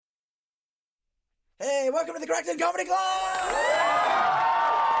Hey, welcome to the Crackton Comedy Club!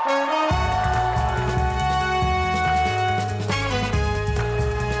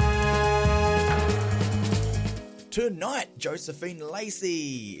 Tonight, Josephine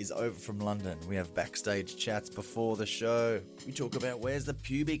Lacey is over from London. We have backstage chats before the show. We talk about where's the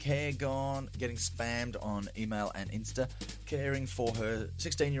pubic hair gone, getting spammed on email and Insta, caring for her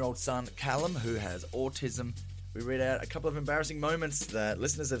 16-year-old son, Callum, who has autism. We read out a couple of embarrassing moments that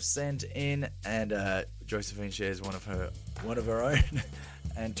listeners have sent in, and Josephine shares one of her own.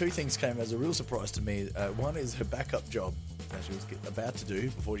 And two things came as a real surprise to me. One is her backup job that she was about to do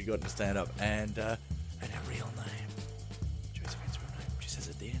before she got into stand-up, and her real name. Josephine's real name, she says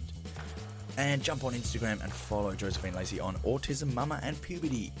at the end. And jump on Instagram and follow Josephine Lacey on Autism Mama and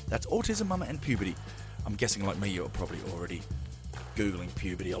Puberty. That's Autism Mama and Puberty. I'm guessing, like me, you're probably already Googling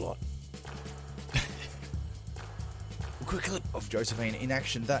puberty a lot. A quick clip of Josephine in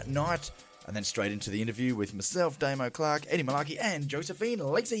action that night, and then straight into the interview with myself, Damo Clark, Eddie Malarkey, and Josephine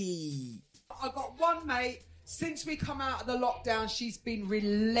Lacey. I got one mate. Since we come out of the lockdown, she's been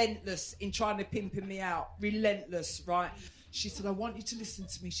relentless in trying to pimping me out. Relentless, right? She said, I want you to listen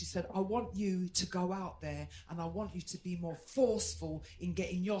to me. She said, I want you to go out there and I want you to be more forceful in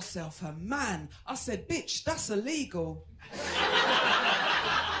getting yourself a man. I said, bitch, that's illegal.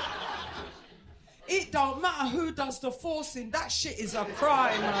 It don't matter who does the forcing. That shit is a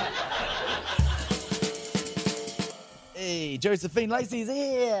crime. Hey, Josephine Lacey's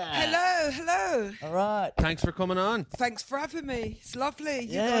here. Hello. All right. Thanks for coming on. Thanks for having me. It's lovely.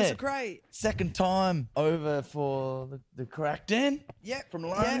 You guys are great. Second time over for the Crackdown. Yep. From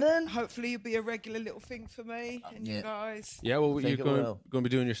London. Yep. Hopefully you'll be a regular little thing for me and you guys. Yeah, well, you're going to be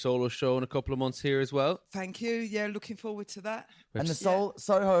doing your solo show in a couple of months here as well. Thank you. Yeah, looking forward to that. And the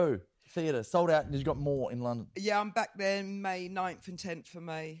Soho Theatre sold out, and you've got more in London. Yeah, I'm back there May 9th and 10th for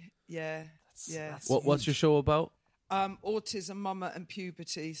May. Yeah. That's what's your show about? Autism, Mama and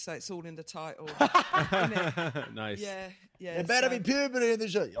Puberty, so it's all in the title. Nice. Yeah. There better be puberty in the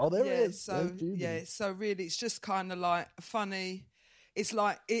show. Oh, there is. So really it's just kind of like funny. It's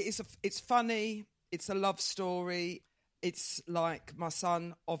like it's funny, it's a love story. It's like my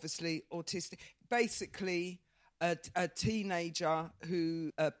son, obviously autistic. Basically a teenager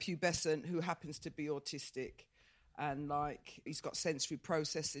who pubescent who happens to be autistic, and like he's got sensory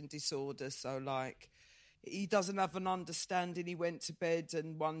processing disorder, so like he doesn't have an understanding. He went to bed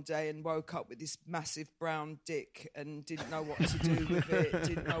and one day and woke up with this massive brown dick and didn't know what to do with it,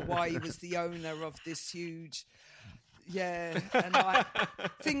 didn't know why he was the owner of this huge... Yeah, and like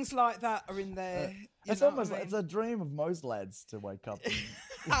things like that are in there. It's almost like it's a dream of most lads to wake up and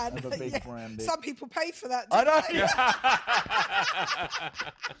have a big brown dick. Some people pay for that. I know.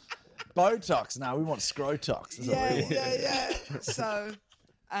 Botox. No, we want scrotox. Yeah. So,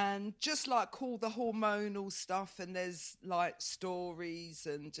 and just like all the hormonal stuff, and there's like stories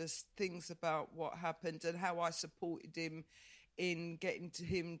and just things about what happened and how I supported him in getting to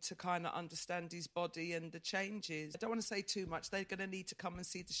him to kind of understand his body and the changes. I don't want to say too much. They're going to need to come and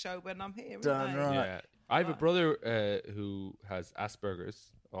see the show when I'm here. Done right. Yeah. I have a brother who has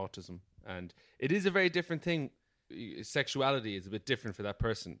Asperger's, autism, and it is a very different thing. Sexuality is a bit different for that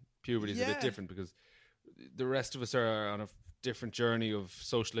person. Puberty is a bit different because the rest of us are on a different journey of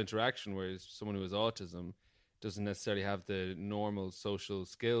social interaction, whereas someone who has autism doesn't necessarily have the normal social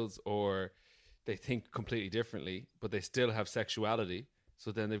skills, or they think completely differently, but they still have sexuality.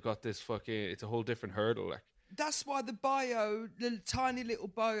 So then they've got this it's a whole different hurdle. Like, that's why the tiny little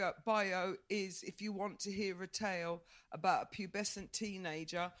bio is if you want to hear a tale about a pubescent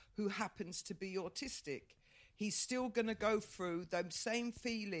teenager who happens to be autistic. He's still going to go through those same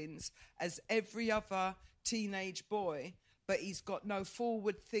feelings as every other teenage boy, but he's got no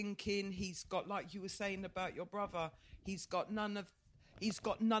forward thinking. He's got, like you were saying about your brother, he's got none of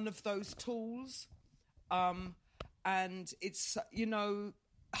those tools. And it's,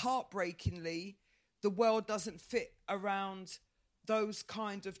 heartbreakingly, the world doesn't fit around those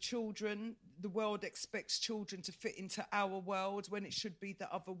kind of children. The world expects children to fit into our world when it should be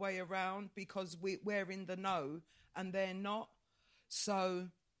the other way around, because we're in the know and they're not. So,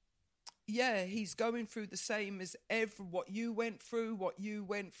 yeah, he's going through the same as what you went through,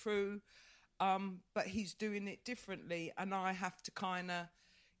 but he's doing it differently, and I have to kind of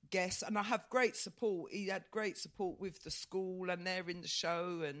guess. And I have great support. He had great support with the school, and they're in the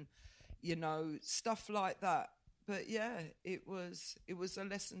show, and stuff like that. But yeah, it was a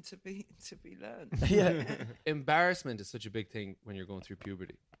lesson to be learned. Yeah, embarrassment is such a big thing when you're going through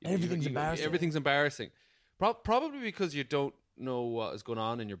puberty. Everything's embarrassing. Everything's embarrassing. Probably because you don't know what is going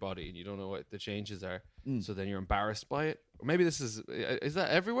on in your body and you don't know what the changes are. So then you're embarrassed by it. Or maybe this is that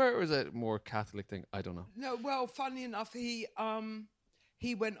everywhere, or is that more Catholic thing? I don't know. No, well, funny enough, he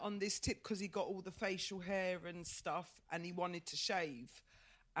went on this tip because he got all the facial hair and stuff, and he wanted to shave,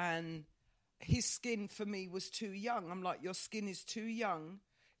 and his skin for me was too young. I'm like, your skin is too young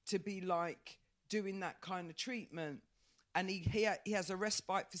to be like doing that kind of treatment. And he has a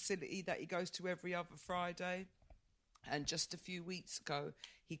respite facility that he goes to every other Friday. And just a few weeks ago,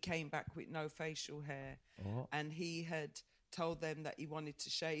 he came back with no facial hair. Oh. And he had told them that he wanted to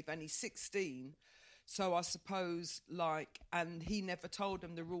shave. And he's 16. So I suppose, and he never told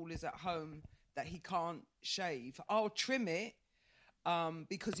them the rule is at home that he can't shave. I'll trim it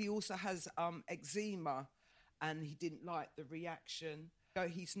because he also has eczema, and he didn't like the reaction. So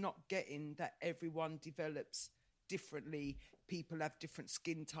he's not getting that everyone develops differently. People have different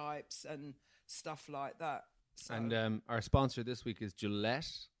skin types and stuff like that. So. And our sponsor this week is Gillette.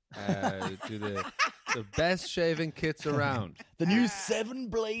 Do the best shaving kits around. The new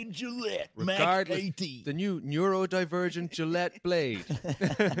 7-blade Gillette Mac 80. The new neurodivergent Gillette blade.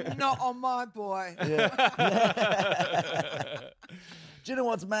 Not on my boy. Yeah. Do you know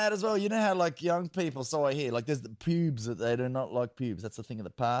what's mad as well? You know how like young people, so I hear, like there's the pubes that they do not like pubes. That's the thing of the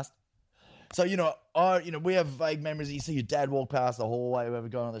past. So, we have vague memories. You see your dad walk past the hallway, whoever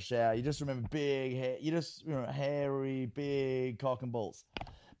going on the shower. You just remember big hair. You just remember hairy, big cock and balls.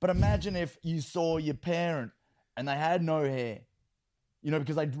 But imagine if you saw your parent and they had no hair,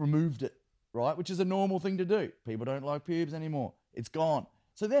 because they'd removed it, right? Which is a normal thing to do. People don't like pubes anymore. It's gone.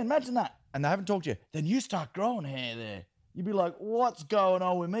 So then imagine that. And they haven't talked to you. Then you start growing hair there. You'd be like, what's going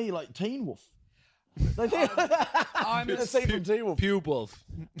on with me? Like Teen Wolf. I'm a scene from Teen Wolf. Pube Wolf.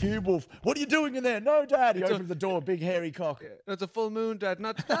 Pube Wolf. What are you doing in there? No, Dad. He opens the door, big hairy cock. It's a full moon, Dad.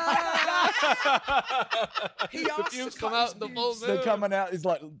 Not. He The asked pubes to come cut out his in the pubes. full moon. They're coming out his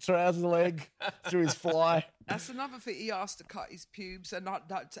like trouser leg through his fly. That's another thing. He asked to cut his pubes, and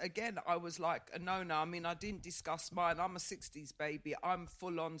again, I was like, no. I mean, I didn't discuss mine. I'm a 60s baby. I'm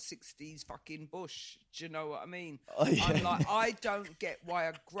full on 60s fucking bush. Do you know what I mean? Oh, yeah. I'm like, I don't get why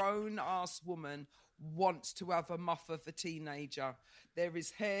a grown ass woman wants to have a muff of a teenager. There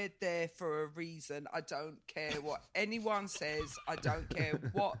is hair there for a reason. I don't care what anyone says. I don't care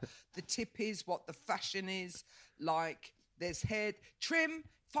what the tip is, what the fashion is. Like, there's hair trim,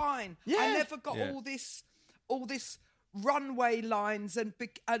 fine. Yeah. I never got all this runway lines and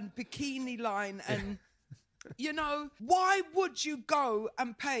bikini line and why would you go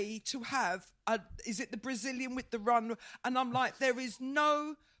and pay to have is it the Brazilian with the run? And I'm like, there is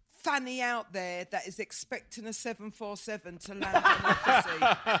no fanny out there that is expecting a 747 to land on her pussy.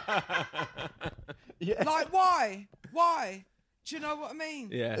 Yeah. Like, why? Do you know what I mean?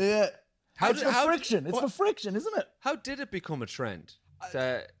 Yeah. Yeah. It's for friction, isn't it? How did it become a trend?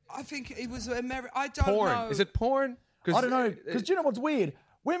 I think it was American. I don't Porn. know. Is it porn? I don't know. Because do you know what's weird?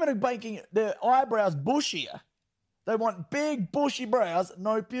 Women are making their eyebrows bushier. They want big, bushy brows,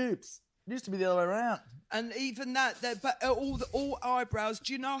 no pubes. It used to be the other way around. And even that, but all eyebrows.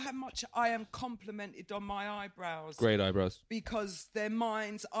 Do you know how much I am complimented on my eyebrows? Great eyebrows. Because they're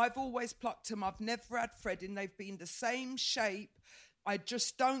mine. I've always plucked them. I've never had threading. They've been the same shape. I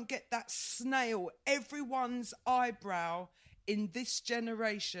just don't get that snail. Everyone's eyebrow in this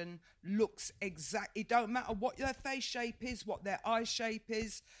generation looks exact. It don't matter what their face shape is, what their eye shape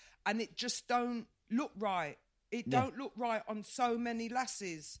is, and it just don't look right. It don't look right on so many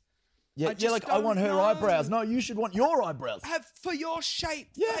lasses. Yeah, I want her eyebrows. No, you should want your eyebrows. For your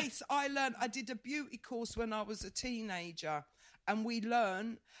shaped face. I did a beauty course when I was a teenager, and we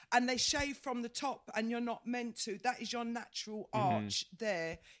learn, and they shave from the top, and you're not meant to. That is your natural arch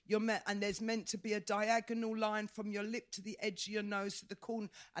there. And there's meant to be a diagonal line from your lip to the edge of your nose to the corner,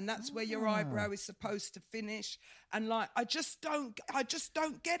 and that's where your eyebrow is supposed to finish. And like, I just don't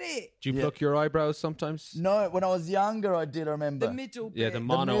get it. Do you pluck your eyebrows sometimes? No, when I was younger, I did. I remember the middle bit. Yeah, the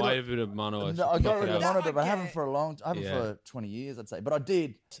mono. I have a bit of mono. I got rid of the mono, but I haven't get. for a long time. I haven't for 20 years, I'd say. But I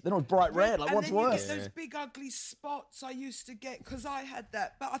did. Then it was bright red. Like, and what's then worse? You get those big ugly spots I used to get because I had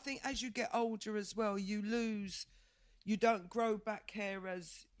that. But I think as you get older as well, you don't grow back hair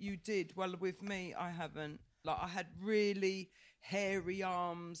as you did. Well, with me, I haven't. Like, I had really hairy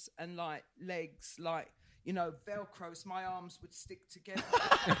arms and like legs, like, Velcros. My arms would stick together.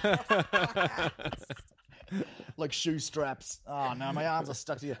 Like shoe straps. Oh, no, my arms are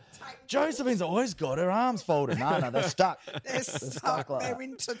stuck together. Josephine's always got her arms folded. No, they're stuck. They're stuck. like They're that.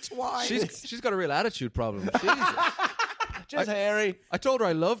 intertwined. She's got a real attitude problem. Jesus. Just hairy. I told her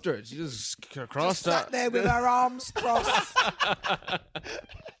I loved her. She just crossed sat out. there with her arms crossed.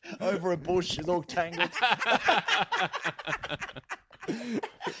 Over a bush. She's all tangled.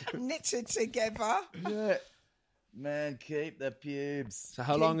 knitted together. Yeah. Man, keep the pubes. So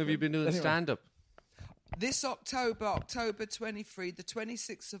how long have you been doing stand-up? This October 23, the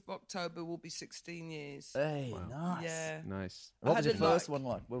 26th of October will be 16 years. Hey, nice. Yeah. Nice. What was had your a, first one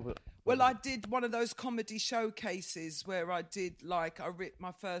like? Well, I did one of those comedy showcases where I did I ripped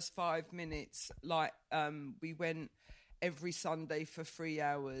my first 5 minutes. We went every Sunday for 3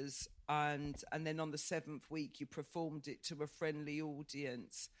 hours, and then on the 7th week you performed it to a friendly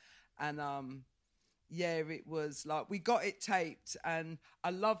audience, and it was like we got it taped, and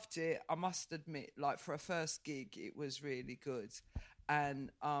I loved it. I must admit, for a first gig, it was really good,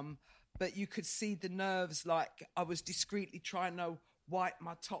 and but you could see the nerves. I was discreetly trying to wipe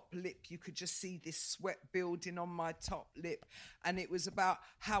my top lip. You could just see this sweat building on my top lip, and it was about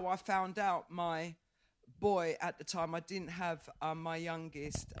how I found out my boy at the time. I didn't have my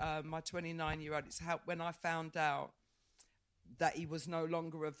youngest, my 29-year-old. It's when I found out that he was no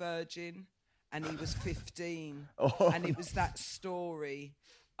longer a virgin. And he was 15, and it was that story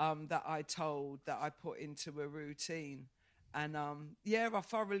that I told, that I put into a routine. And I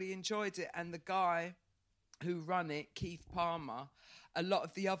thoroughly enjoyed it. And the guy who ran it, Keith Palmer, a lot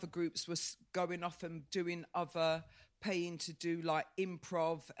of the other groups was going off and doing paying to do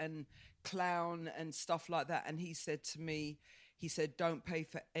improv and clown and stuff like that. And he said to me, don't pay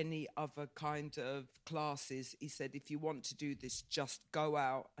for any other kind of classes. He said, if you want to do this, just go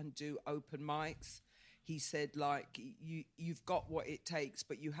out and do open mics. He said, you've got what it takes,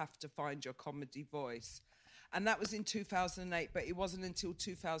 but you have to find your comedy voice. And that was in 2008, but it wasn't until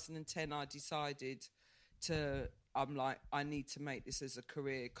 2010 I decided I need to make this as a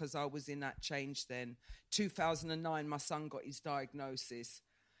career, because I was in that change then. 2009, my son got his diagnosis.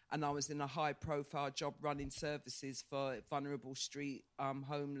 And I was in a high-profile job running services for vulnerable street,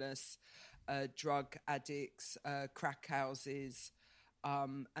 homeless, drug addicts, crack houses,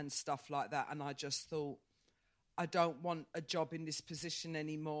 and stuff like that. And I just thought, I don't want a job in this position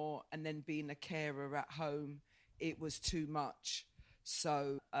anymore. And then being a carer at home, it was too much.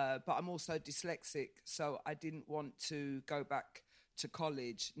 So, but I'm also dyslexic, so I didn't want to go back to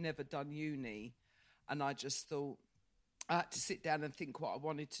college, never done uni. And I just thought, I had to sit down and think what I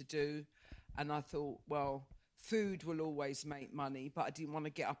wanted to do. And I thought, well, food will always make money, but I didn't want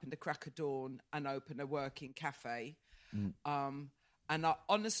to get up in the crack of dawn and open a working cafe. And I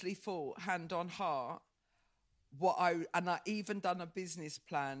honestly thought, hand on heart, I even done a business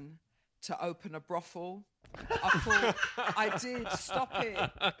plan to open a brothel. I thought, I did, stop it.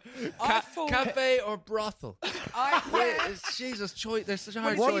 Cafe or brothel? Jesus, choice. There's such a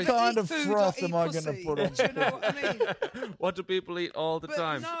hard choice. What kind of froth am I going to put on? Do you know what I mean? What do people eat all the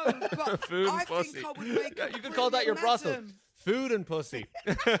time? No, but Food and I pussy. think I would make You could call that your brothel. madam. Food and pussy.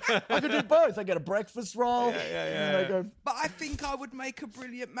 I could do both. I get a breakfast roll. Yeah. But I think I would make a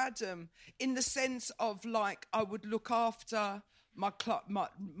brilliant madam, in the sense of I would look after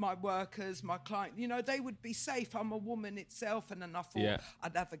my workers, my client, they would be safe. I'm a woman itself, and then I thought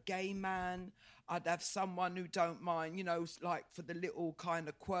I'd have a gay man, I'd have someone who don't mind, for the little kind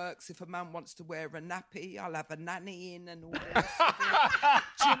of quirks. If a man wants to wear a nappy, I'll have a nanny in and all this.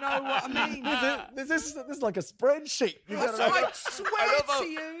 Do you know what I mean? This is like a spreadsheet. I swear to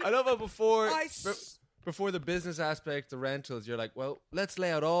you. I love how before the business aspect, the rentals, you're like, well, let's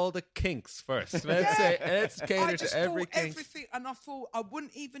lay out all the kinks first. Let's cater to every kink. Everything, and I thought I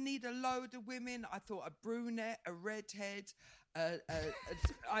wouldn't even need a load of women. I thought a brunette, a redhead.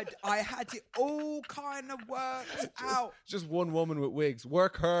 I had it all kind of worked out. Just one woman with wigs.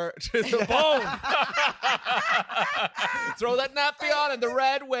 Work her to the bone. Throw that nappy on and the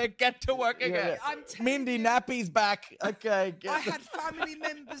red wig. Get to work again. Mindy Nappy's back. Okay. I had family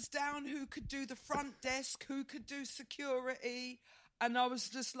members down who could do the front desk, who could do security, and I was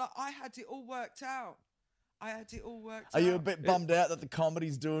just like, I had it all worked out. Are you a bit bummed out that the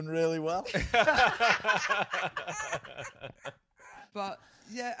comedy's doing really well? But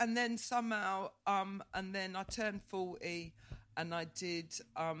yeah, and then somehow, and then I turned 40 and I did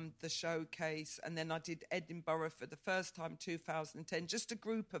the showcase, and then I did Edinburgh for the first time, 2010. Just a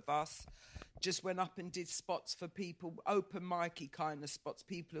group of us just went up and did spots for people, open micy kind of spots,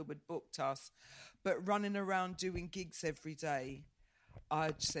 people who had booked us, but running around doing gigs every day.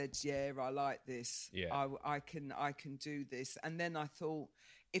 I said, yeah, I like this. Yeah. I can do this. And then I thought,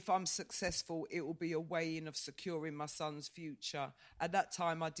 if I'm successful, it will be a way in of securing my son's future. At that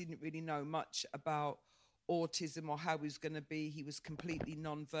time, I didn't really know much about autism or how he was going to be. He was completely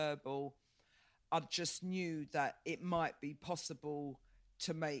non-verbal. I just knew that it might be possible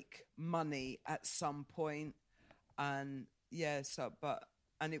to make money at some point. And yeah,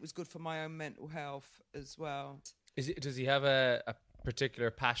 and it was good for my own mental health as well. Does he have a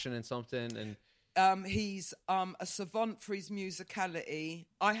particular passion in something? And he's a savant for his musicality.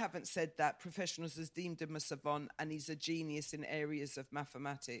 I haven't said that. Professionals has deemed him a savant, and he's a genius in areas of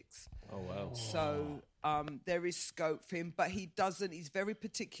mathematics. Oh, wow. So there is scope for him, but he's very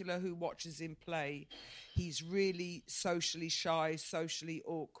particular who watches him play. He's really socially shy, socially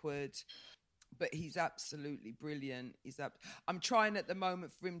awkward, but he's absolutely brilliant. I'm trying at the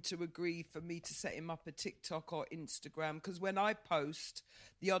moment for him to agree for me to set him up a TikTok or Instagram, because when I post,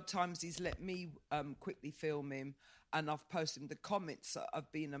 the odd times he's let me quickly film him, and I've posted him. The comments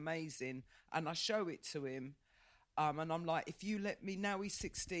have been amazing, and I show it to him, and I'm like, if you let me, now he's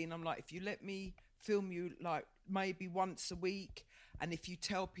 16, I'm like, if you let me film you like maybe once a week, and if you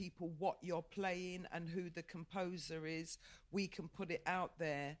tell people what you're playing and who the composer is, we can put it out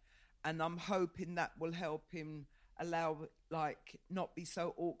there. And I'm hoping that will help him allow, like, not be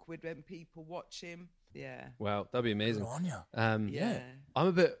so awkward when people watch him. Yeah. Wow, that'd be amazing. Good on you. Yeah. I'm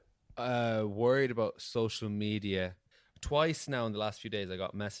a bit worried about social media. Twice now in the last few days, I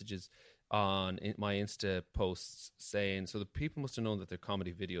got messages on my Insta posts saying, so the people must have known that they're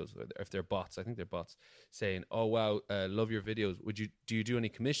comedy videos, or if they're bots, I think they're bots, saying, oh, wow, love your videos. Do you do any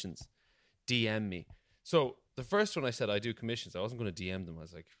commissions? DM me. So the first one I said, I do commissions. I wasn't going to DM them. I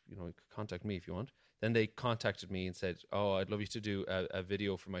was like, you know, contact me if you want. Then they contacted me and said, oh, I'd love you to do a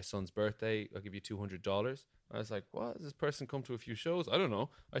video for my son's birthday. I'll give you $200. I was like, what? Has this person come to a few shows? I don't know.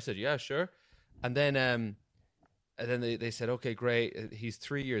 I said, yeah, sure. And then they said, okay, great. He's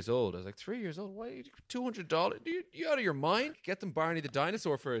 3 years old. I was like, 3 years old? Why? $200? You out of your mind? Get them Barney the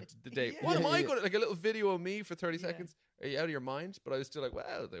dinosaur for the day. Yeah. What am I going to, like a little video of me for 30 seconds? Are you out of your mind? But I was still like,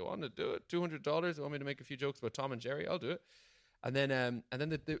 well, they want to do it. $200. They want me to make a few jokes about Tom and Jerry. I'll do it. And then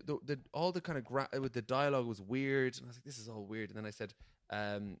all the kind of with the dialogue was weird, and I was like, this is all weird. And then I said,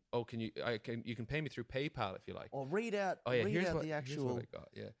 oh, you can pay me through PayPal if you like. Or read out. Oh yeah, here's here's the actual. what I got.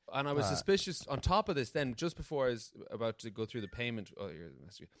 Yeah, and I was suspicious. On top of this, then just before I was about to go through the payment,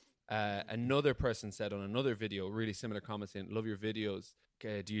 another person said on another video, really similar comments saying, "Love your videos.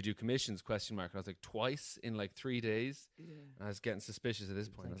 Do you do commissions?" ? And I was like, twice in like 3 days. Yeah. And I was getting suspicious at this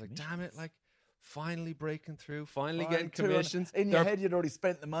point. I was like, damn it, like. Finally breaking through, finally getting commissions. In your head, you'd already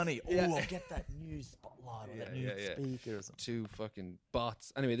spent the money. Oh, Yeah. I'll get that new spotlight or that new speaker or something. 2 fucking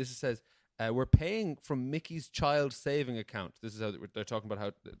bots. Anyway, this says, we're paying from Mickey's child saving account. This is how they're talking about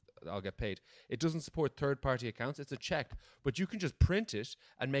how I'll get paid. It doesn't support third-party accounts. It's a check. But you can just print it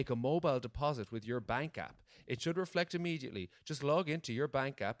and make a mobile deposit with your bank app. It should reflect immediately. Just log into your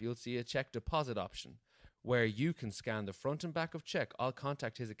bank app. You'll see a check deposit option where you can scan the front and back of check. I'll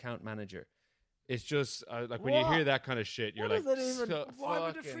contact his account manager. It's just like when you hear that kind of shit, you're like, why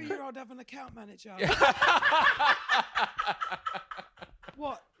would a 3-year-old have an account manager?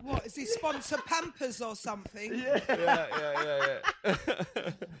 What is he sponsor Pampers or something? Yeah.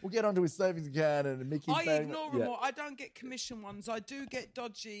 We'll get onto his savings account and Mickey's I bank. ignore them all. I don't get commission ones. I do get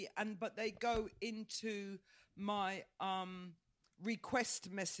dodgy, but they go into my request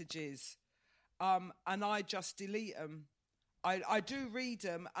messages, and I just delete them. I do read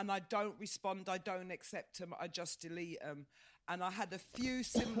them and I don't respond. I don't accept them. I just delete them. And I had a few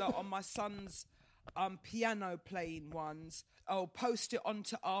similar on my son's piano playing ones. I'll post it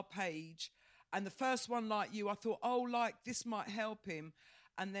onto our page. And the first one, like you, I thought, oh, like this might help him.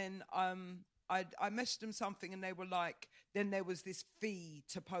 And then I messaged them something and they were like, then there was this fee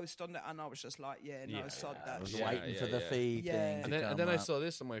to post on it. And I was just like, sod that. I was shit. waiting for the fee thing. And then I saw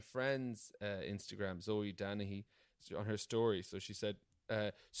this on my friend's Instagram, Zoe Danahy, on her story. So she said,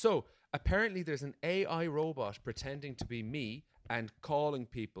 so apparently there's an AI robot pretending to be me and calling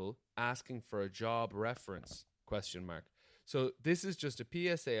people asking for a job reference, ? So this is just a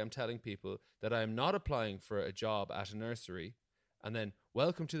PSA. I'm telling people that I'm not applying for a job at a nursery. And then,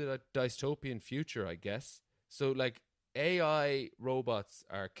 welcome to the dystopian future, I guess. So like AI robots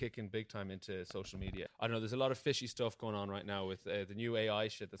are kicking big time into social media. I don't know, there's a lot of fishy stuff going on right now with the new AI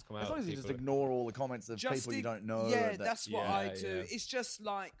shit that's come out. As long as you just ignore all the comments of people you don't know. Yeah, that's what I do. Yeah. It's just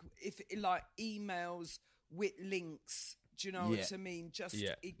like emails with links. Do you know what I mean? Just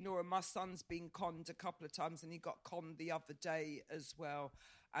ignore them. My son's been conned a couple of times and he got conned the other day as well.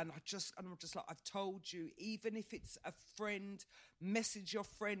 And I'm just like, I've told you, even if it's a friend, message your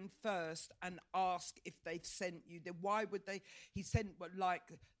friend first and ask if they've sent you. Then why would they? He sent,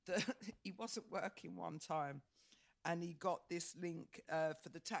 he wasn't working one time and he got this link for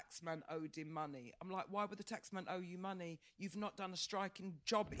the taxman owed him money. I'm like, why would the taxman owe you money? You've not done a striking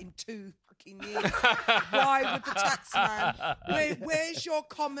job in 2 fucking years. Why would the taxman? Where's your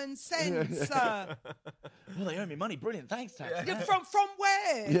common sense, sir? Well, they owe me money. Brilliant. Thanks, taxman. Yeah, from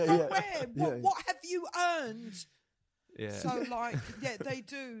where? Yeah, from yeah. where? What have you earned? Yeah. So like, yeah, they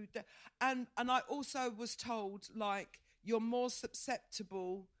do. And I also was told like you're more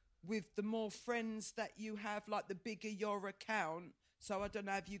susceptible with the more friends that you have, like the bigger your account. So I don't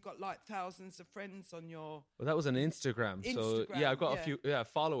know if you got like thousands of friends on your. Well, that was on Instagram. So yeah, I've got a few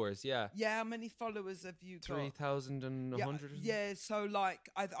followers. Yeah. Yeah, how many followers have you got? 3,100. Yeah, so like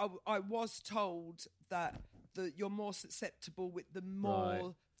I was told that you're more susceptible with the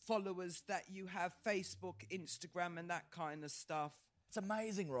more followers that you have, Facebook, Instagram, and that kind of stuff. It's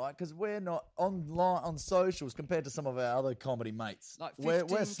amazing, right? Because we're not online on socials compared to some of our other comedy mates. Like we're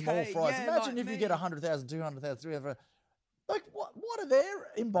 15K, small fries. yeah, Imagine like if you me. get 100,000, 200,000, 300,000. Like, what are their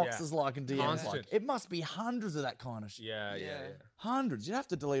inboxes like and DMs Constant. like? It must be hundreds of that kind of shit. Yeah. Hundreds. You have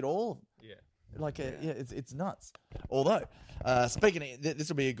to delete all of them. Yeah. Like, it's nuts. Although, speaking of, this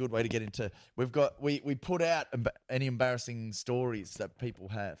will be a good way to get into. We put out any embarrassing stories that people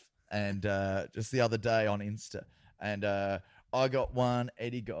have, and just the other day on Insta, and I got one,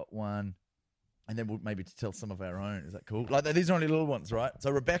 Eddie got one, and then we'll maybe tell some of our own. Is that cool? Like these are only little ones, right?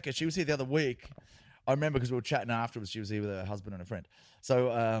 So Rebecca, she was here the other week. I remember because we were chatting afterwards. She was here with her husband and a friend.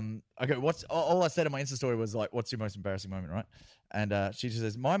 So I go, all I said in my Insta story was like, "What's your most embarrassing moment?" Right? And she just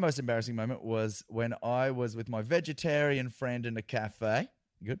says, "My most embarrassing moment was when I was with my vegetarian friend in a cafe.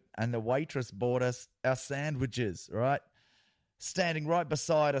 Good, and the waitress bought us our sandwiches. Right, standing right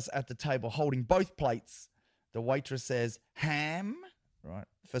beside us at the table, holding both plates. The waitress says, 'Ham.' Right.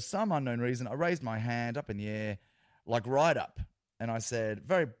 For some unknown reason, I raised my hand up in the air, like right up, and I said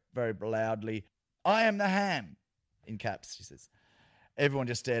very, very loudly, 'I am the ham,' in caps," she says. Everyone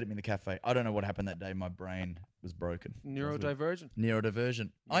just stared at me in the cafe. I don't know what happened that day. My brain was broken. Neurodivergent.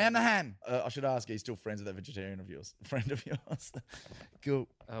 Neurodivergent. I am the ham. I should ask, are you still friends with that vegetarian of yours? Friend of yours? Cool.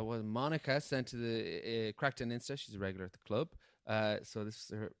 Well, Monica sent to the Crackdown Insta. She's a regular at the club. So this is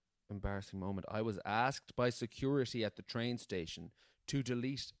her embarrassing moment. I was asked by security at the train station to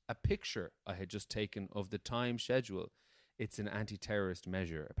delete a picture I had just taken of the time schedule. It's an anti-terrorist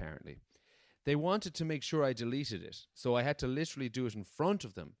measure, apparently. They wanted to make sure I deleted it, so I had to literally do it in front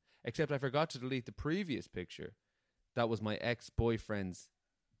of them, except I forgot to delete the previous picture. That was my ex-boyfriend's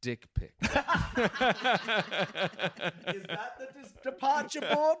dick pic. Is that the departure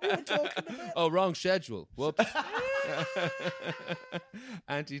board we were talking about? Oh, wrong schedule. Whoops.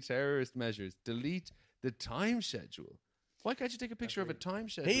 Anti-terrorist measures. Delete the time schedule. Why can't you take a picture of a time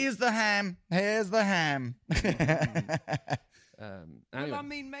schedule? Here's the ham. Here's the ham. Anyway. Well, I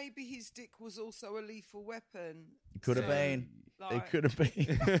mean, maybe his dick was also a lethal weapon. It could have been. like- It could have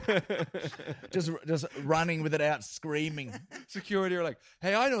been. just running with it out, screaming. Security are like,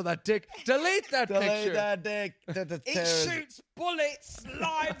 "Hey, I know that dick. Delete that Delete picture." that dick. It shoots bullets,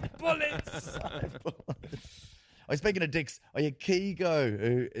 live bullets. Oh, speaking of dicks, Kigo,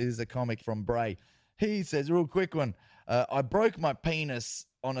 who is a comic from Bray, he says, real quick one, I broke my penis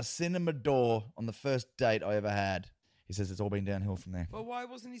on a cinema door on the first date I ever had. He says it's all been downhill from there. Well, why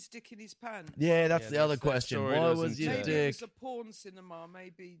wasn't his dick in his pants? Yeah, that's the other that question. story Why doesn't was your Maybe it dick? was a porn cinema.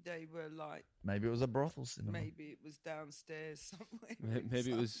 Maybe they were like. Maybe it was a brothel cinema. Maybe it was downstairs somewhere.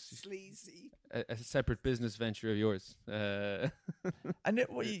 Maybe it was sleazy. a separate business venture of yours. And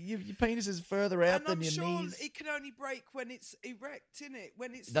your penis is further out And than I'm your sure knees. it can only break when it's erect, innit?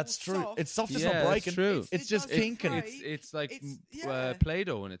 When it's That's all true. soft. It's soft, it's Yeah, not that's breaking. true. It's It just doesn't kinking. break. It's like yeah.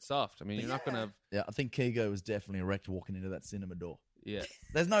 Play-Doh when it's soft. I mean, you're not going to... Yeah, I think Kigo was definitely erect walking into that cinema door. Yeah.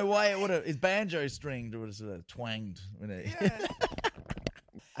 There's no way it would have. His banjo string would have sort of twanged. Yeah.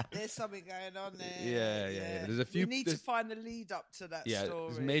 There's something going on there. Yeah. There's a few... We need to find a lead up to that Yeah,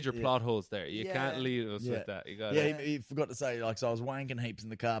 story. there's major plot holes there. You Yeah. can't lead us Yeah. with that. You got Yeah, he forgot to say, like, so I was wanking heaps in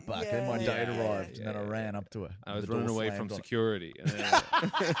the car park. Then my date Yeah. arrived, and then I ran up to her. I was The door running away from slammed on. security. And then,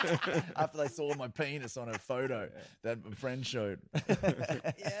 After they saw my penis on a photo that my friend showed.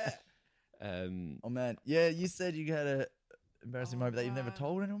 Yeah. Oh, man. Yeah, you said you had a embarrassing moment that you've never man.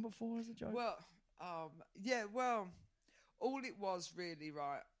 told anyone before as a joke? Well, all it was really,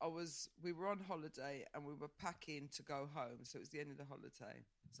 right, we were on holiday and we were packing to go home, so it was the end of the holiday.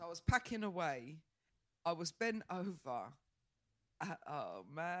 So I was packing away, I was bent over, oh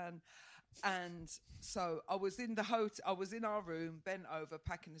man, and so I was in the hotel, I was in our room, bent over,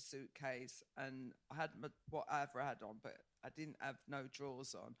 packing a suitcase, and I had whatever I had on, but I didn't have no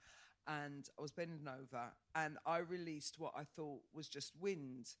drawers on. And I was bending over and I released what I thought was just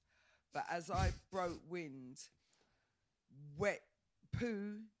wind. But as I broke wind, wet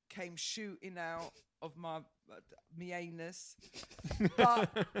poo came shooting out of my anus.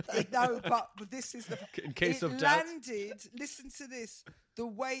 But this is the... in case of it doubt. landed, listen to this, the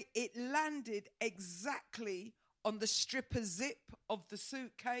way it landed exactly on the stripper zip of the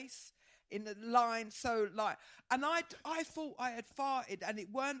suitcase. in the line. So like, and I thought I had farted, and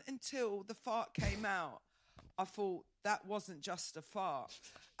it weren't until the fart came out I thought that wasn't just a fart.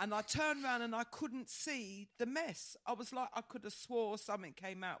 And I turned around and I couldn't see the mess. I was like, I could have swore something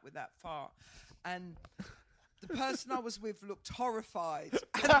came out with that fart. And the person I was with looked horrified.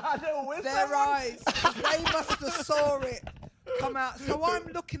 And their eyes, they must have saw it come out. So I'm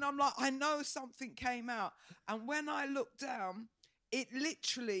looking, I'm like, I know something came out. And when I looked down, it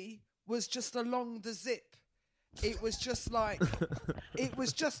literally was just along the zip. It was just like,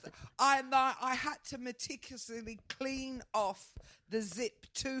 I had to meticulously clean off the zip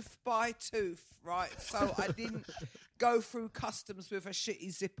tooth by tooth, right? So I didn't go through customs with a shitty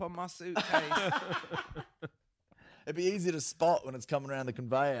zip on my suitcase. It'd be easy to spot when it's coming around the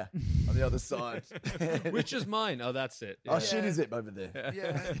conveyor on the other side. Which is mine? Oh, that's it. Oh, shitty zip over there.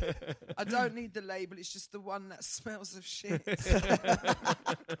 Yeah. I don't need the label. It's just the one that smells of shit.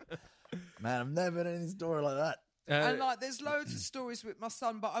 Man, I've never been in a story like that. And like, there's loads of stories with my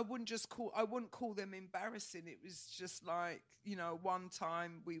son, but I wouldn't call them embarrassing. It was just like, you know, one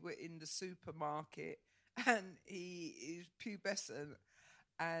time we were in the supermarket and he is pubescent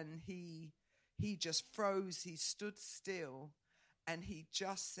and he just froze. He stood still and he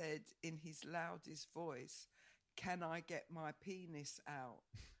just said in his loudest voice, "Can I get my penis out?"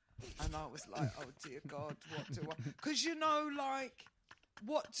 And I was like, oh dear God, what do I? Because, you know, like,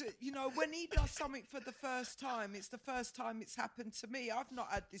 when he does something for the first time, it's the first time it's happened to me. I've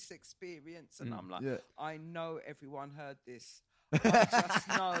not had this experience. And I'm like, I know everyone heard this. I just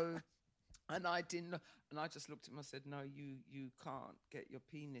know. And I didn't. And I just looked at him and said, no, you can't get your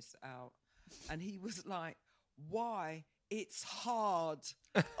penis out. And he was like, why? It's hard.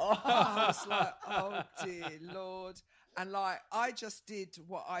 I was like, oh dear Lord. And like, I just did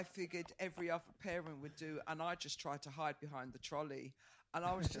what I figured every other parent would do. And I just tried to hide behind the trolley. And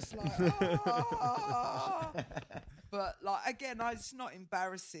I was just like, ah. But like, again, it's not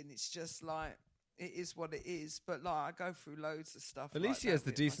embarrassing. It's just like, it is what it is. But like, I go through loads of stuff. At least he has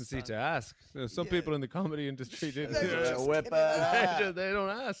the decency to ask. You know, some people in the comedy industry didn't. Whip it out. They don't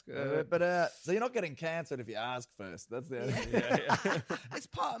ask. Whip it out. So you're not getting cancelled if you ask first. That's the only thing. It's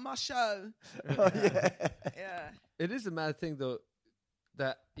part of my show. Oh, yeah. Yeah. It is a mad thing, though,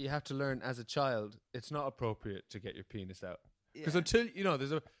 that you have to learn as a child. It's not appropriate to get your penis out. Because until, you know,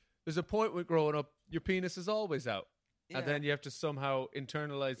 there's a point with growing up, your penis is always out. Yeah. And then you have to somehow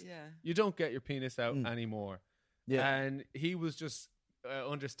internalize, you don't get your penis out anymore. Yeah. And he was just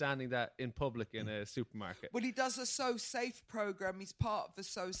understanding that in public in a supermarket. Well, he does a So Safe program. He's part of the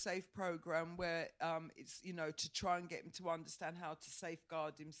So Safe program where it's, you know, to try and get him to understand how to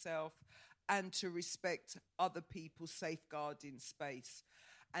safeguard himself and to respect other people's safeguarding space.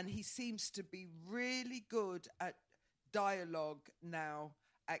 And he seems to be really good at dialogue now,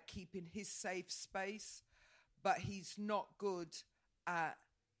 at keeping his safe space, but he's not good at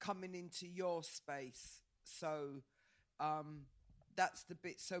coming into your space. So that's the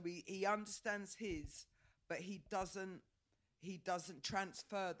bit. So he understands his, but he doesn't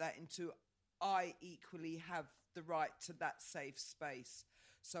transfer that into, I equally have the right to that safe space.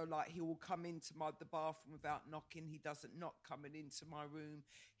 So like, he will come into the bathroom without knocking. He doesn't knock coming into my room.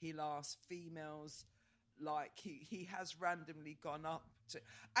 He'll ask females. Like, he has randomly gone up to,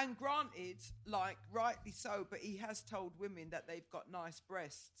 and granted, like, rightly so, but he has told women that they've got nice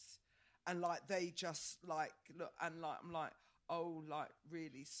breasts, and like, they just like look, and like, I'm like, oh, like,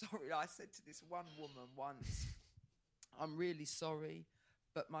 really sorry. I said to this one woman once, I'm really sorry,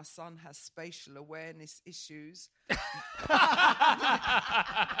 but my son has spatial awareness issues.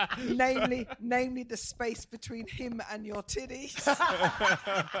 namely the space between him and your titties. Because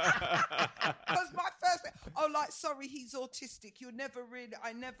my first thing, sorry, he's autistic. I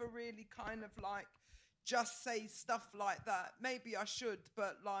never really kind of like just say stuff like that. Maybe I should,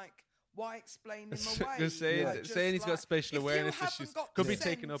 but like, why explain him away? Just saying he's got spatial awareness issues could be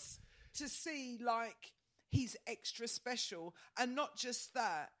taken up to see like he's extra special, and not just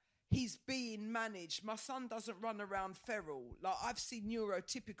that, he's being managed. My son doesn't run around feral. Like, I've seen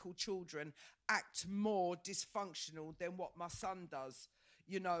neurotypical children act more dysfunctional than what my son does.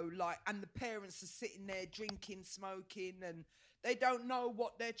 You know, like, and the parents are sitting there drinking, smoking, and they don't know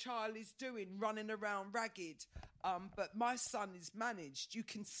what their child is doing, running around ragged. But my son is managed. You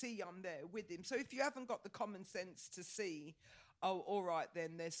can see I'm there with him. So if you haven't got the common sense to see, oh, all right,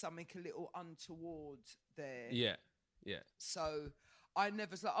 then there's something a little untoward there. Yeah, yeah. So I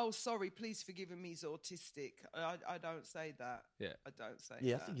never say, oh, sorry, please forgive him, he's autistic. I don't say that. Yeah. I don't say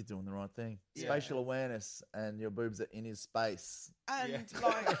Yeah, that. I think you're doing the right thing. Yeah. Spatial awareness, and your boobs are in his space. And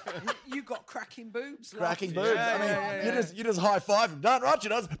like, you got cracking boobs. Cracking like, boobs. Yeah, I mean, yeah. you just high five him. Done, right? She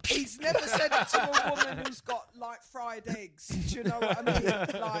does. He's never said it to a woman who's got like fried eggs. Do you know what I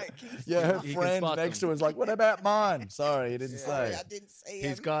mean? Like, Yeah, her You can friend spot next them. to her is like, "What about mine?" Sorry, he didn't sorry, say. I didn't say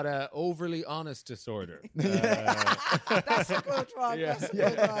He's him. got a overly honest disorder. That's a good one. Yeah. That's a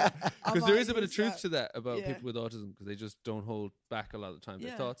good one. I Because there might is a bit of use truth that. to that about Yeah. people with autism, because they just don't hold back a lot of the time their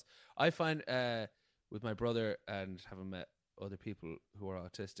Yeah. thoughts. I find with my brother and having met other people who are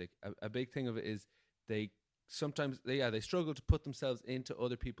autistic, a big thing of it is they sometimes they struggle to put themselves into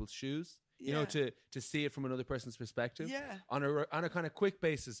other people's shoes. You know, Yeah. to see it from another person's perspective. Yeah. On a kind of quick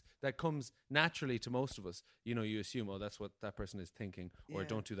basis that comes naturally to most of us. You know, you assume, oh, that's what that person is thinking, or Yeah.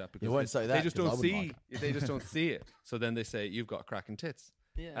 don't do that because won't say they that just 'cause I don't wouldn't see. like They just don't see it. So then they say, "You've got cracking tits."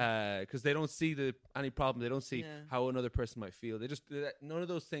 Yeah. Because they don't see any problem. They don't see Yeah. how another person might feel. None of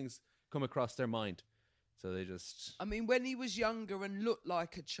those things come across their mind. So they just I mean, when he was younger and looked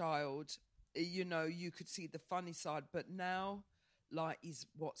like a child, you know, you could see the funny side. But now, like, he's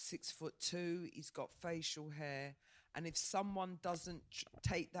 6'2", he's got facial hair. And if someone doesn't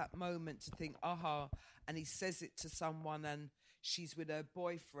take that moment to think, aha, and he says it to someone and she's with her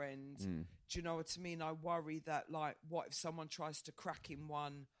boyfriend, do you know what I mean? I worry that, like, what if someone tries to crack him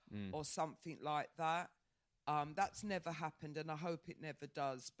one or something like that? That's never happened, and I hope it never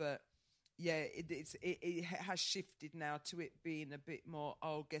does. But yeah, it has shifted now to it being a bit more,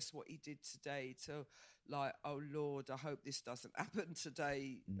 oh, guess what he did today? To like, oh Lord, I hope this doesn't happen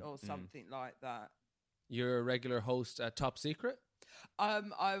today, or something like that. You're a regular host at Top Secret.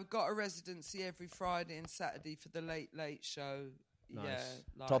 I've got a residency every Friday and Saturday for the Late Late Show. Nice. Yeah,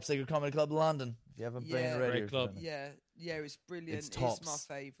 like, Top Secret Comedy Club London. If you haven't Yeah. been already, Great if you club. haven't. yeah, it's brilliant. It's It's tops. my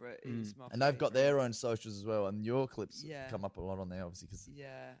favourite. It's my And they've got favourite. their own socials as well, and your clips Yeah. come up a lot on there, obviously, because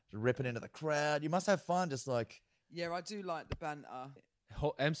Yeah, you're ripping into the crowd. You must have fun, just like yeah, I do like the banter.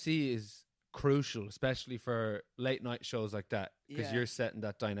 MC is crucial, especially for late night shows like that, because Yeah. you're setting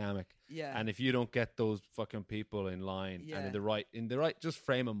that dynamic. Yeah, And if you don't get those fucking people in line and Yeah. in the right just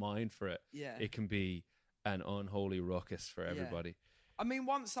frame of mind for it, yeah. it can be an unholy ruckus for everybody. I mean,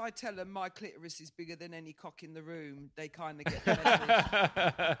 once I tell them my clitoris is bigger than any cock in the room, they kind of get the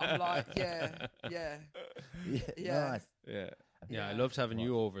message. I'm like, yeah. yeah, Yeah. nice. Yeah, Yeah. I loved having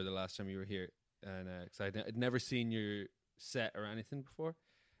you over the last time you were here, and because I'd never seen your set or anything before,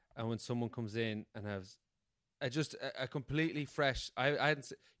 and when someone comes in and has a completely fresh, I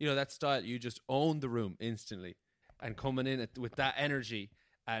hadn't, that style, you just own the room instantly, and coming in with that energy,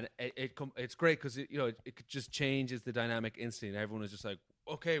 and it's great because it just changes the dynamic instantly, and everyone is just like,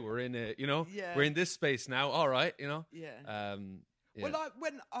 okay, we're in it, Yeah. we're in this space now, all right, Yeah. yeah. Well, like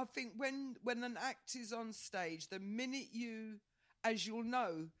when an act is on stage, the minute as you'll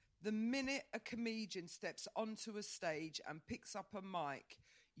know, the minute a comedian steps onto a stage and picks up a mic,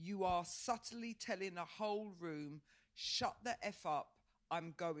 you are subtly telling a whole room, shut the F up,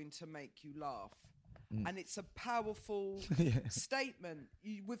 I'm going to make you laugh. And it's a powerful statement.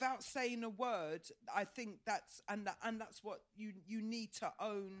 Without saying a word, I think that's what you need to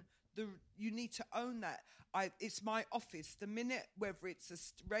own. You need to own that. It's my office. The minute, whether it's a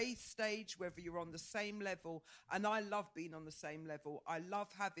raised stage, whether you're on the same level, and I love being on the same level. I love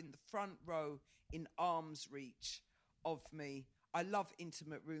having the front row in arm's reach of me. I love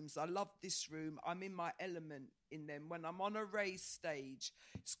intimate rooms. I love this room. I'm in my element in them. When I'm on a raised stage,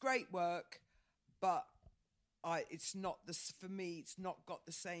 it's great work, but it's not for me. It's not got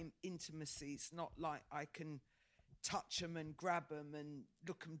the same intimacy. It's not like I can touch them and grab them and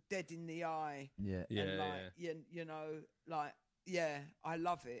look them dead in the eye. Yeah. Yeah, and I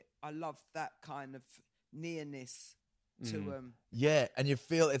love it. I love that kind of nearness to them. Yeah, and you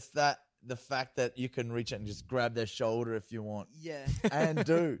feel it's the fact that you can reach out and just grab their shoulder if you want, Yeah. and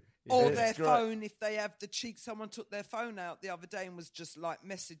do. Or It's their great. phone, if they have the cheek. Someone took their phone out the other day and was just like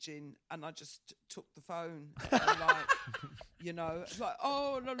messaging, and I just took the phone. And like,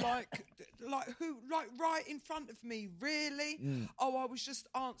 oh, no, like who, like right in front of me, really? Oh, I was just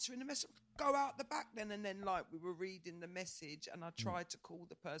answering the message. Go out the back then, and then like we were reading the message, and I tried to call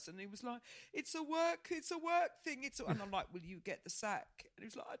the person. And he was like, "It's a work thing." And I'm like, "Will you get the sack?" And he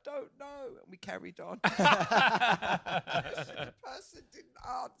was like, "I don't know." And we carried on. The person didn't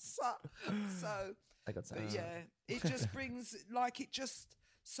answer. So, I got but something. yeah, it just brings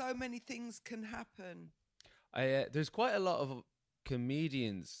so many things can happen. There's quite a lot of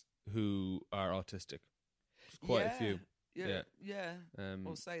comedians who are autistic. Quite a few. Yeah. Yeah.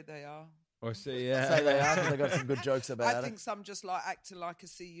 Or say they are. Or say Say they are, 'cause they got some good jokes about I it. think some just like acting like a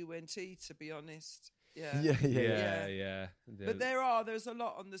cunt, to be honest. yeah. But there's a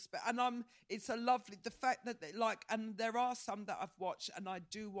lot on the and it's a lovely, the fact that and there are some that I've watched, and I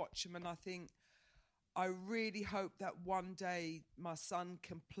do watch them, and I think I really hope that one day my son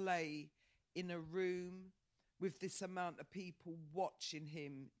can play in a room with this amount of people watching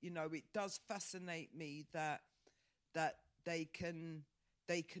him. You know, it does fascinate me that they can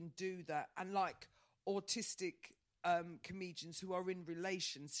do that, and like autistic comedians who are in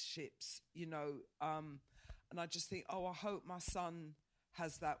relationships, you know, and I just think, I hope my son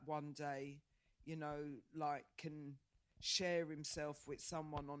has that one day, you know, like can share himself with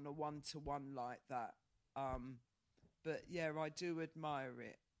someone on a one-to-one like that. But yeah, I do admire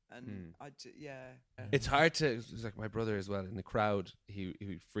it, and I do, It's hard to. It's like my brother as well. In the crowd,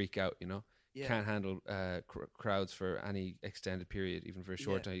 he freak out. You know, can't handle crowds for any extended period, even for a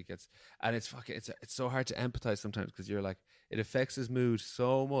short time. He gets, and it's so hard to empathize sometimes, because you're like, it affects his mood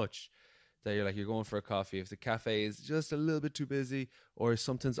so much that you're like, you're going for a coffee. If the cafe is just a little bit too busy, or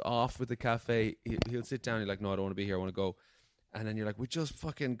something's off with the cafe, he'll sit down. You're like, no, I don't want to be here. I want to go. And then you're like, we just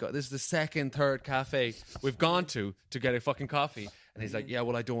fucking got, this is the second, third cafe we've gone to get a fucking coffee. And he's like, yeah,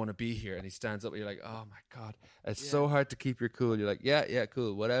 well, I don't want to be here. And he stands up, and you're like, oh my God. It's so hard to keep your cool. You're like, yeah,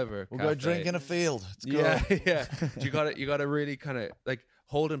 cool, whatever. We'll cafe. go drink in a field. It's cool. Yeah. You gotta really kind of like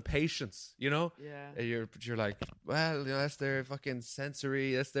hold in patience, you know? Yeah. And you're like, well, you know, that's their fucking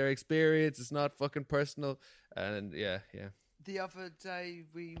sensory, that's their experience. It's not fucking personal. And yeah. The other day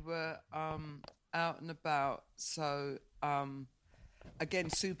we were out and about, so again,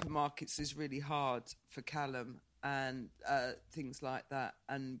 supermarkets is really hard for Callum and things like that,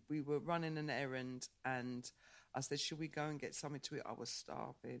 and we were running an errand, and I said, should we go and get something to eat? I was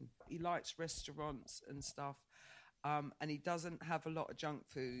starving. He likes restaurants and stuff, and he doesn't have a lot of junk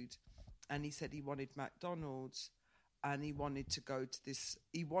food, and he said he wanted McDonald's, and he wanted to go to this,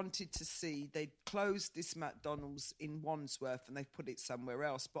 he wanted to see, they'd closed this McDonald's in Wandsworth and they've put it somewhere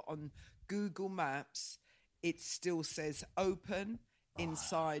else, but on Google Maps it still says open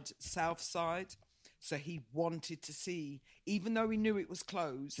inside Southside. So he wanted to see, even though he knew it was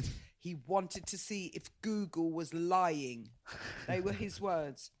closed, he wanted to see if Google was lying. They were his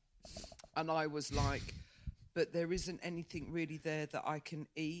words. And I was like, but there isn't anything really there that I can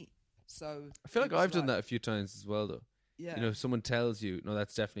eat. So I feel like I've done that a few times as well, though. Yeah. You know, if someone tells you, no,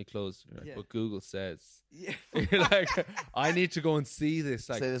 that's definitely closed. You're like, but Google says. Yeah. You're like, I need to go and see this.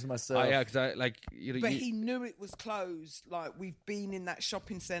 Like, Say this myself. yeah, because I like, you know. But he knew it was closed. Like, we've been in that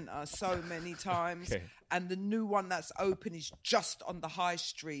shopping centre so many times. Okay. And the new one that's open is just on the high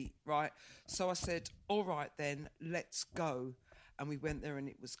street, right? So I said, all right then, let's go. And we went there and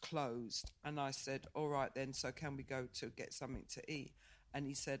it was closed. And I said, all right then, so can we go to get something to eat? And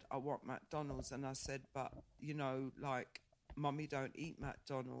he said, I want McDonald's. And I said, but, you know, like, Mummy don't eat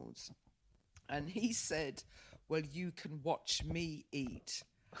McDonald's. And he said, well, you can watch me eat.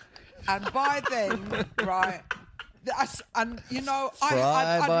 And by then, right, and, you know,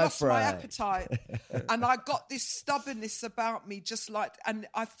 I lost my appetite. And I got this stubbornness about me, just like, and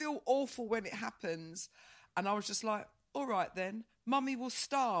I feel awful when it happens. And I was just like, all right then, Mummy will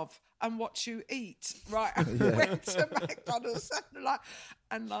starve and watch you eat, right? And we went to McDonald's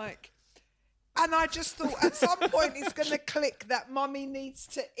and I just thought at some point it's going to click that Mummy needs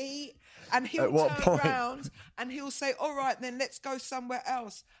to eat, and he'll turn around and he'll say, all right then, let's go somewhere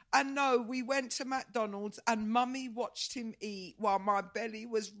else. And no, we went to McDonald's and Mummy watched him eat while my belly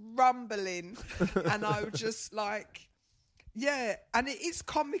was rumbling. And I was just like, yeah, and it is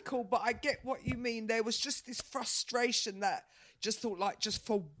comical, but I get what you mean. There was just this frustration that just thought, like, just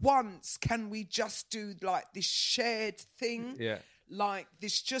for once, can we just do like this shared thing? Yeah. Like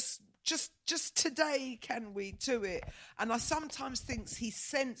this, just today, can we do it? And I sometimes think he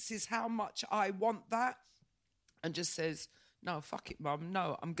senses how much I want that and just says, no, fuck it, Mum.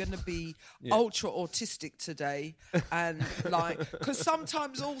 No, I'm going to be ultra autistic today. And like, because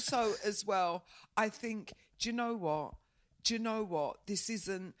sometimes also as well, I think, do you know what? This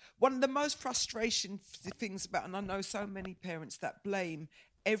isn't one of the most frustration things about, and I know so many parents that blame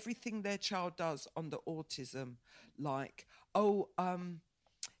everything their child does on the autism. Like,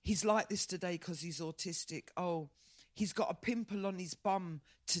 he's like this today because he's autistic. Oh, he's got a pimple on his bum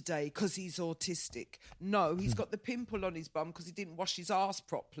today because he's autistic. No, he's got the pimple on his bum because he didn't wash his ass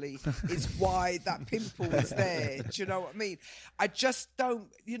properly. Is why that pimple is there. Do you know what I mean? I just don't,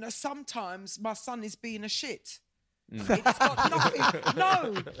 you know, sometimes my son is being a shit. It's got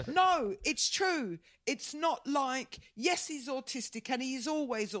nothing. No, it's true. It's not like, yes, he's autistic and he is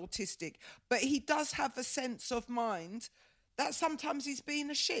always autistic, but he does have a sense of mind that sometimes he's being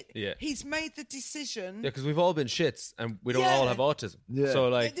a shit. Yeah. He's made the decision. Yeah, because we've all been shits and we don't Yeah. all have autism. Yeah. So,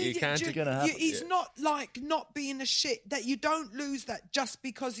 like, Yeah, you can't... gonna happen. He's not like not being a shit, that you don't lose that just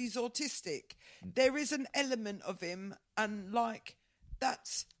because he's autistic. There is an element of him, and like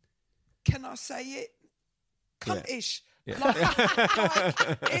that's, can I say it? Cuntish. Yeah. Like,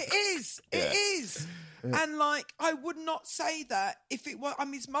 it is. And like, I would not say that if it were.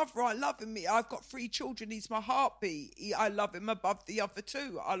 I'm his mother. I love him. I've got 3 children. He's my heartbeat. I love him above the other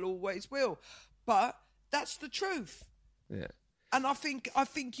 2. I'll always will. But that's the truth. Yeah. And I think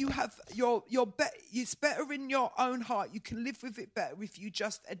you have your it's better in your own heart. You can live with it better if you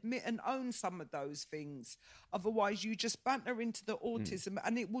just admit and own some of those things. Otherwise, you just banter into the autism,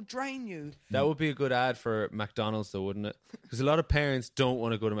 and it will drain you. That would be a good ad for McDonald's, though, wouldn't it? Because a lot of parents don't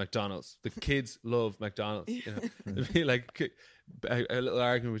want to go to McDonald's. The kids love McDonald's. You know? It'd be like a little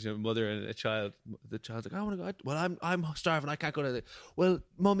argument between a mother and a child. The child's like, I want to go. Well, I'm starving. I can't go to the... Well,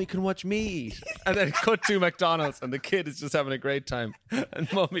 Mummy can watch me eat. And then cut to McDonald's, and the kid is just having a great time.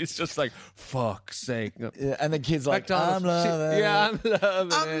 And Mummy's just like, fuck's sake. No. Yeah, and the kid's like, McDonald's. I'm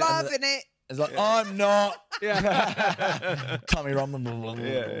loving it. It's like, I'm not. Yeah. Tummy rumble.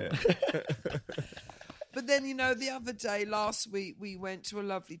 Yeah. But then, you know, the other day, last week, we went to a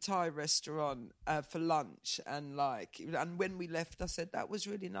lovely Thai restaurant for lunch, and when we left, I said, that was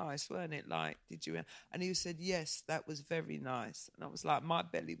really nice, weren't it? Like, did you? And he said, yes, that was very nice. And I was like, my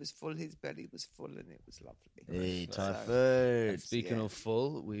belly was full, his belly was full, and it was lovely. Hey, Thai food. Speaking of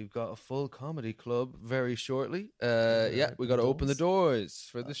full, we've got a full comedy club very shortly. Yeah, we got to open the doors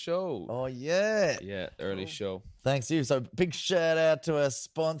for the show. Oh, yeah. Yeah, early show. Thanks to you. So big shout out to our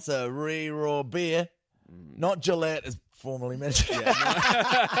sponsor, Raw Beer. Not Gillette, as formerly mentioned.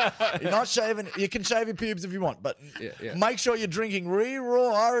 You're not shaving. You can shave your pubes if you want, but make sure you're drinking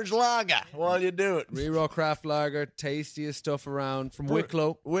Raw Orange Lager while you do it. Raw craft lager, tastiest stuff around from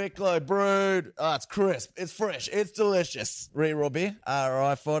Wicklow. Wicklow brewed. Oh, it's crisp. It's fresh. It's delicious. Raw Beer.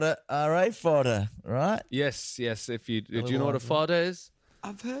 R.I. fodder. R.A. fodder. Right? Yes. If you do you know what a fodder is?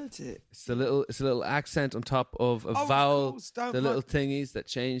 I've heard it. It's a little accent on top of a vowel. Of course, don't little thingies that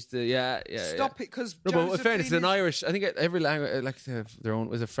change the Stop it, because No, but in fairness, it's an Irish. I think every language like they have their own.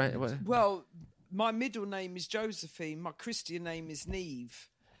 Was a French? Well, my middle name is Josephine. My Christian name is Neve.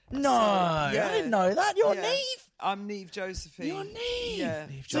 No, I didn't know that. You're Neve. I'm Neve Josephine. You're Neve. Yeah.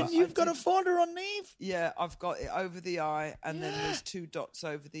 So you've got a fodder on Neve? Yeah, I've got it over the I, and then there's 2 dots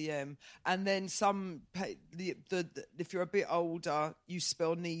over the M. And then if you're a bit older, you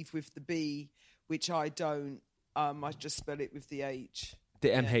spell Neve with the B, which I don't. I just spell it with the H. The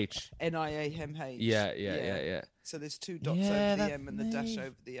MH. NIAMH. Yeah. So there's 2 dots over the M and the dash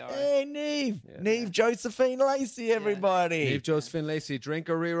over the I. Hey, Neve. Neve Josephine Lacey, everybody. Neve Josephine Lacey, drink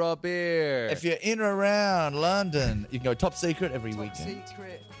a raw beer. If you're in or around London, you can go Top Secret every weekend.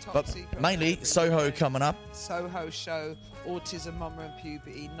 Top secret. Mainly Soho coming up. Soho show, Autism, Mama and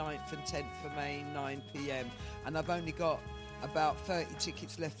Puberty, 9th and 10th of May, 9 p.m. And I've only got about 30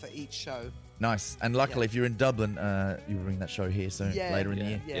 tickets left for each show. Nice. And luckily, if you're in Dublin, you will bring that show here soon, later in the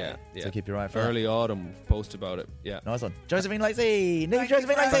year. Yeah. So keep your eye out for early autumn. Post about it. Yeah. Nice one. Josephine Lacey. Neve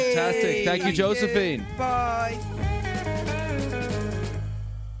Josephine Lacey. Fantastic. Thank you, Josephine. Bye.